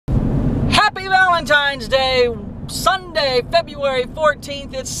Valentine's Day, Sunday, February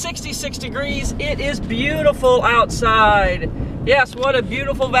 14th. It's 66 degrees. It is beautiful outside. Yes, what a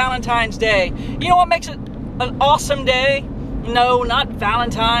beautiful Valentine's Day. You know what makes it an awesome day? No, not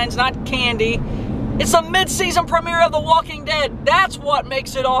Valentine's, not candy. It's the mid-season premiere of The Walking Dead. That's what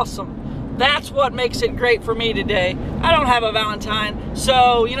makes it awesome. That's what makes it great for me today. I don't have a Valentine,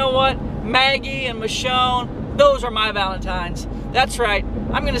 so you know what? Maggie and Michonne, those are my Valentines. That's right.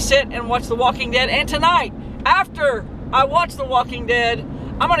 I'm going to sit and watch The Walking Dead, and tonight, after I watch The Walking Dead,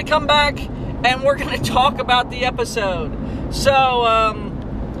 I'm going to come back and we're going to talk about the episode. So,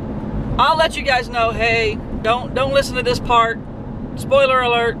 I'll let you guys know, hey, don't listen to this part. Spoiler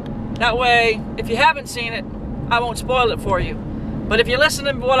alert. That way, if you haven't seen it, I won't spoil it for you. But if you listen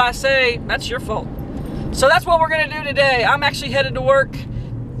to what I say, that's your fault. So that's what we're going to do today. I'm actually headed to work,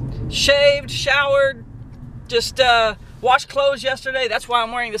 shaved, showered, just washed clothes yesterday. That's why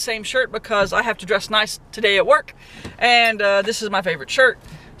I'm wearing the same shirt, because I have to dress nice today at work. And this is my favorite shirt.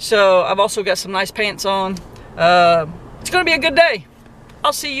 So I've also got some nice pants on. It's going to be a good day.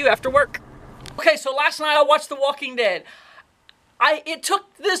 I'll see you after work. Okay, so last night I watched The Walking Dead. It took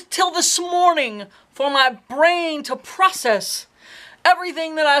till this morning for my brain to process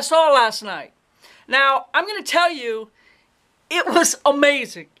everything that I saw last night. Now, I'm going to tell you, it was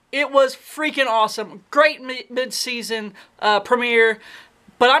amazing. It was freaking awesome. Great mid-season premiere.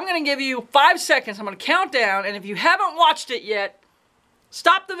 But I'm going to give you 5 seconds. I'm going to count down, and if you haven't watched it yet,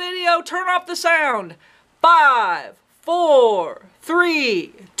 stop the video, turn off the sound. 5, 4,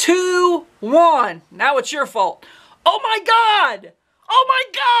 3, 2, 1. Now it's your fault. Oh my God! Oh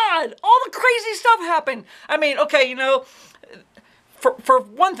my God! All the crazy stuff happened. I mean, okay, you know, for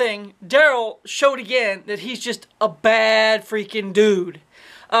one thing, Daryl showed again that he's just a bad freaking dude.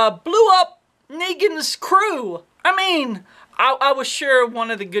 Blew up Negan's crew. I mean, I was sure one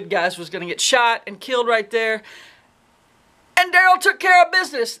of the good guys was going to get shot and killed right there. And Daryl took care of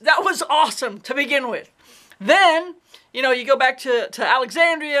business. That was awesome to begin with. Then, you know, you go back to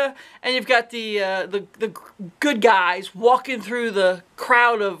Alexandria, and you've got the good guys walking through the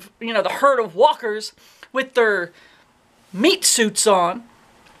crowd of, you know, the herd of walkers with their meat suits on.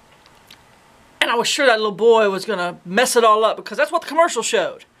 And I was sure that little boy was going to mess it all up, because that's what the commercial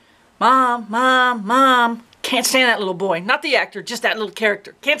showed. Mom, Mom, Mom. Can't stand that little boy. Not the actor, just that little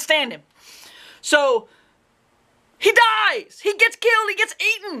character. Can't stand him. So, he dies. He gets killed. He gets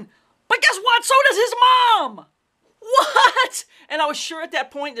eaten. But guess what? So does his mom. What? And I was sure at that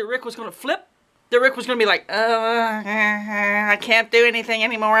point that Rick was going to flip. That Rick was going to be like, I can't do anything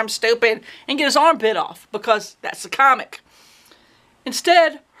anymore. I'm stupid. And get his arm bit off, because that's the comic.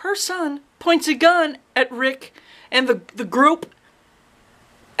 Instead, her son points a gun at Rick and the group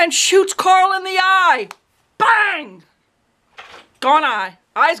and shoots Carl in the eye. Bang! Gone eye.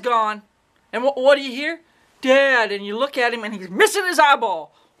 Eye's gone. And what do you hear? Dad. And you look at him and he's missing his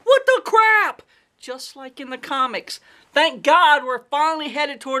eyeball. What the crap? Just like in the comics. Thank God we're finally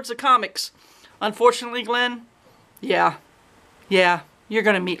headed towards the comics. Unfortunately, Glenn, yeah, you're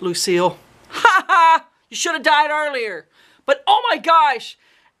going to meet Lucille. Ha ha! You should have died earlier. But oh my gosh!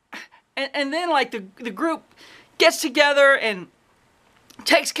 And then like the group gets together and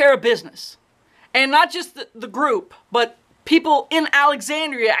takes care of business. And not just the group, but people in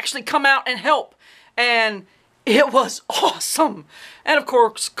Alexandria actually come out and help. And it was awesome. And of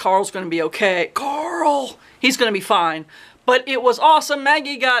course, Carl's going to be okay. Carl! He's going to be fine. But it was awesome.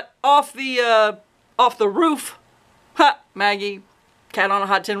 Maggie got off the roof. Ha! Maggie, cat on a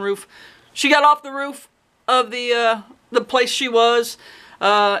hot tin roof. She got off the roof of the place she was.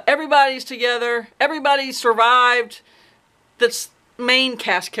 Everybody's together. Everybody survived. That's main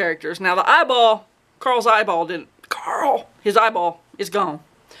cast characters. Now the eyeball, Carl's eyeball didn't. Carl, his eyeball is gone.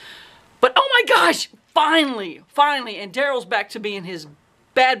 But oh my gosh! Finally, and Daryl's back to being his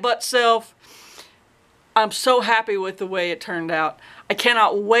bad butt self. I'm so happy with the way it turned out. I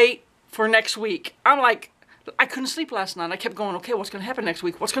cannot wait for next week. I'm like, I couldn't sleep last night. I kept going, okay, what's going to happen next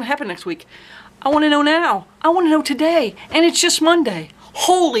week? What's going to happen next week? I want to know now. I want to know today. And it's just Monday.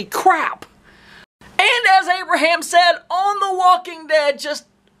 Holy crap. And as Abraham said on The Walking Dead,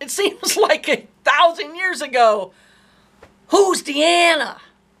 it seems like 1,000 years ago, who's Deanna?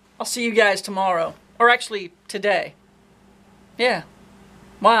 I'll see you guys tomorrow. Or actually, today. Yeah.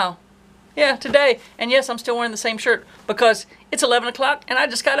 Wow. Yeah, today. And yes, I'm still wearing the same shirt, because it's 11 o'clock and I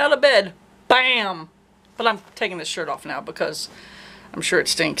just got out of bed. Bam! But I'm taking this shirt off now because I'm sure it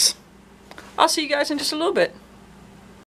stinks. I'll see you guys in just a little bit.